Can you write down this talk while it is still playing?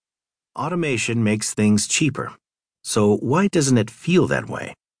Automation makes things cheaper. So why doesn't it feel that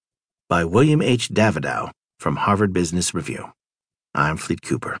way? By William H. Davidow from Harvard Business Review. I'm Fleet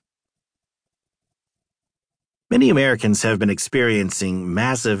Cooper. Many Americans have been experiencing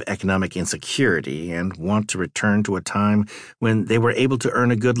massive economic insecurity and want to return to a time when they were able to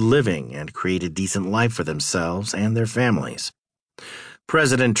earn a good living and create a decent life for themselves and their families.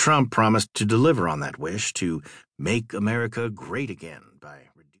 President Trump promised to deliver on that wish to make America great again.